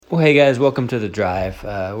Well, hey guys, welcome to The Drive.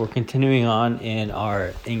 We're continuing on in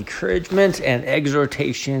our encouragements and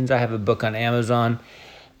exhortations. I have a book on Amazon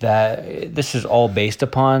that this is all based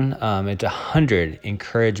upon. It's 100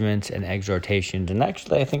 encouragements and exhortations. And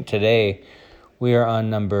actually, I think today we are on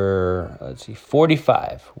number,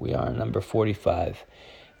 45. We are on number 45.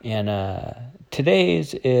 And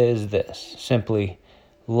today's is this, simply,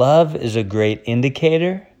 love is a great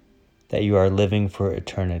indicator that you are living for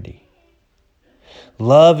eternity.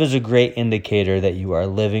 Love is a great indicator that you are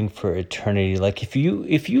living for eternity. Like if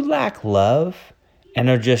you lack love and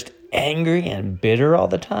are just angry and bitter all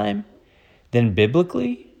the time, then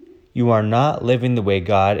biblically, you are not living the way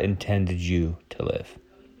God intended you to live.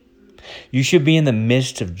 You should be in the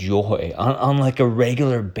midst of joy on like a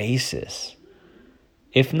regular basis.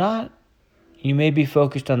 If not, you may be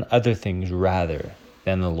focused on other things rather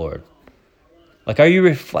than the Lord. Like, are you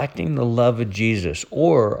reflecting the love of Jesus,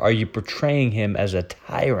 or are you portraying him as a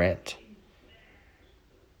tyrant?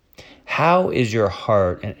 How is your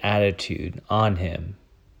heart and attitude on him?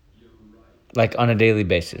 Like, on a daily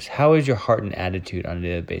basis. How is your heart and attitude on a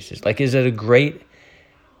daily basis? Like, is it a great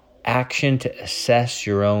action to assess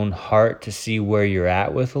your own heart to see where you're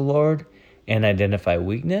at with the Lord and identify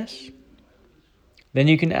weakness? Then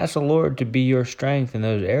you can ask the Lord to be your strength in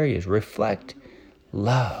those areas. Reflect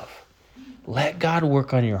love. Let God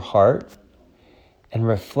work on your heart and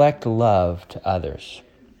reflect love to others.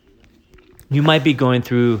 You might be going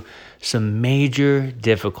through some major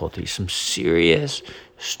difficulties, some serious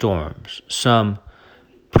storms, some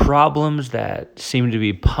problems that seem to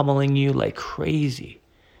be pummeling you like crazy.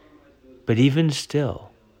 But even still,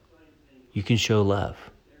 you can show love.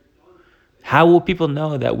 How will people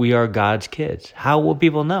know that we are God's kids? How will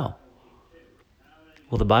people know?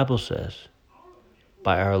 Well, the Bible says,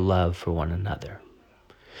 by our love for one another.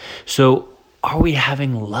 So, are we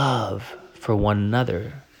having love for one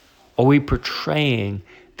another? Are we portraying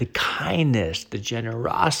the kindness, the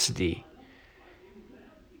generosity,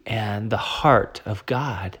 and the heart of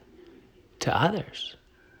God to others?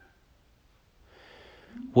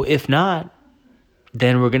 Well, if not,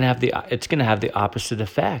 then it's going to have the opposite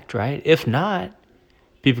effect, right? If not,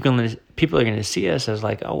 people are going to see us as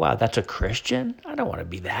like, oh wow, that's a Christian? I don't want to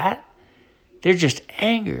be that. They're just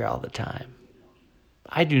angry all the time.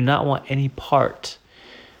 I do not want any part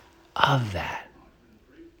of that.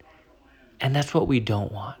 And that's what we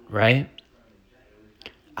don't want, right?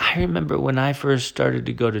 I remember when I first started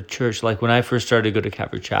to go to church, like when I first started to go to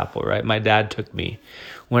Calvary Chapel, right? My dad took me.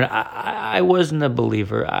 When I wasn't a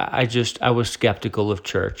believer, I was skeptical of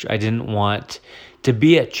church. I didn't want to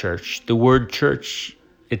be at church. The word church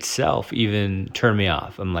itself even turned me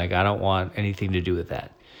off. I'm like, I don't want anything to do with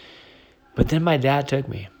that. But then my dad took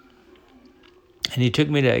me, and he took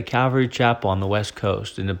me to Calvary Chapel on the West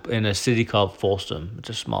Coast in a city called Folsom. It's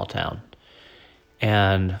a small town,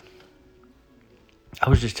 and I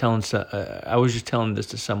was just telling this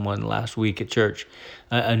to someone last week at church,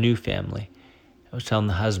 a new family. I was telling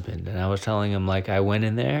the husband, and I was telling him, like, I went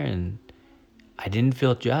in there and I didn't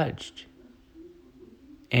feel judged.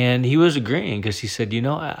 And he was agreeing because he said,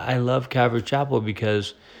 I love Calvary Chapel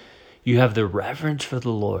because you have the reverence for the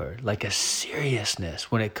Lord, like a seriousness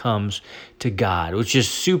when it comes to God, which is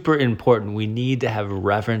super important. We need to have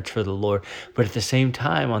reverence for the Lord. But at the same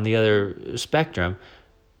time, on the other spectrum,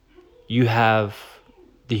 you have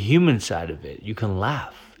the human side of it. You can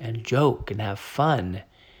laugh and joke and have fun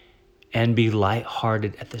and be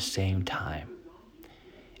lighthearted at the same time.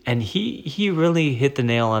 And he really hit the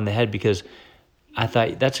nail on the head, because I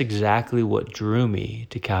thought that's exactly what drew me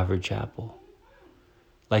to Calvary Chapel.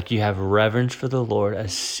 Like, you have reverence for the Lord, a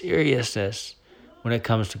seriousness when it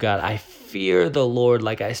comes to God. I fear the Lord,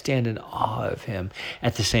 like I stand in awe of him.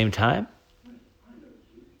 At the same time,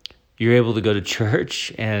 you're able to go to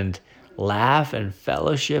church and laugh and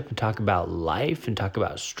fellowship and talk about life and talk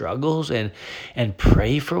about struggles and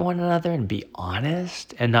pray for one another and be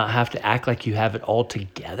honest and not have to act like you have it all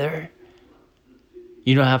together.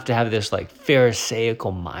 You don't have to have this like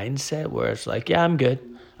Pharisaical mindset where it's like, yeah, I'm good.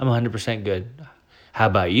 I'm 100% good. How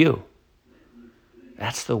about you?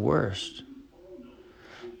 That's the worst.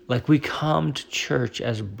 Like, we come to church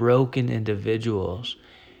as broken individuals.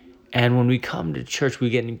 And when we come to church, we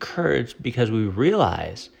get encouraged because we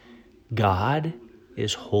realize God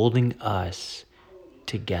is holding us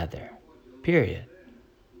together. Period.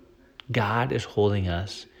 God is holding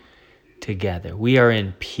us together. We are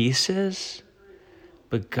in pieces,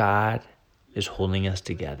 but God is holding us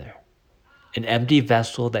together. An empty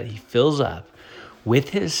vessel that he fills up with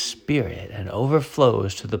his Spirit and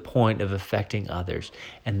overflows to the point of affecting others.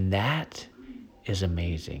 And that is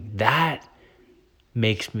amazing. That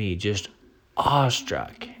makes me just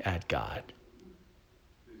awestruck at God.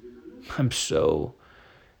 I'm so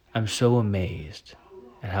amazed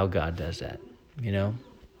at how God does that, you know?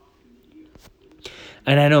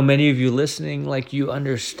 And I know many of you listening, like, you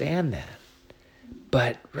understand that.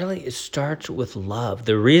 But really, it starts with love.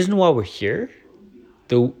 The reason why we're here,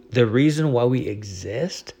 the reason why we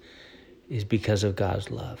exist is because of God's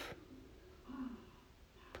love.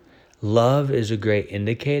 Love is a great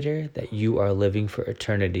indicator that you are living for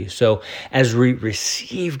eternity. So as we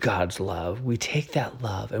receive God's love, we take that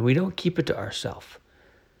love and we don't keep it to ourselves.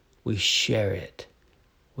 We share it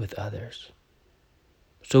with others.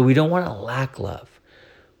 So we don't want to lack love.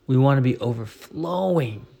 We want to be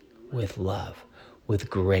overflowing with love, with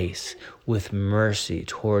grace, with mercy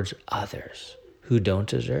towards others who don't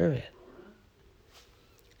deserve it.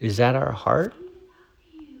 Is that our heart?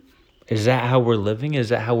 Is that how we're living? Is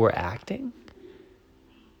that how we're acting?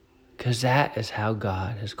 Because that is how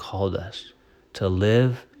God has called us to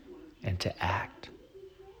live and to act.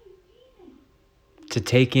 To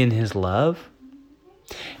take in his love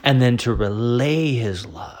and then to relay his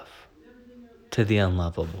love to the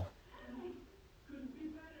unlovable.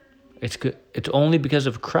 It's good. It's only because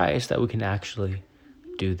of Christ that we can actually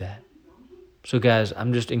do that. So guys,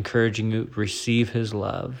 I'm just encouraging you, receive his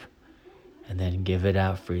love and then give it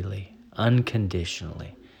out freely,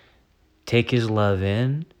 unconditionally. Take his love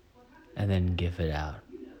in and then give it out.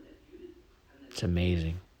 It's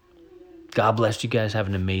amazing. God bless you guys. Have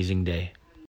an amazing day.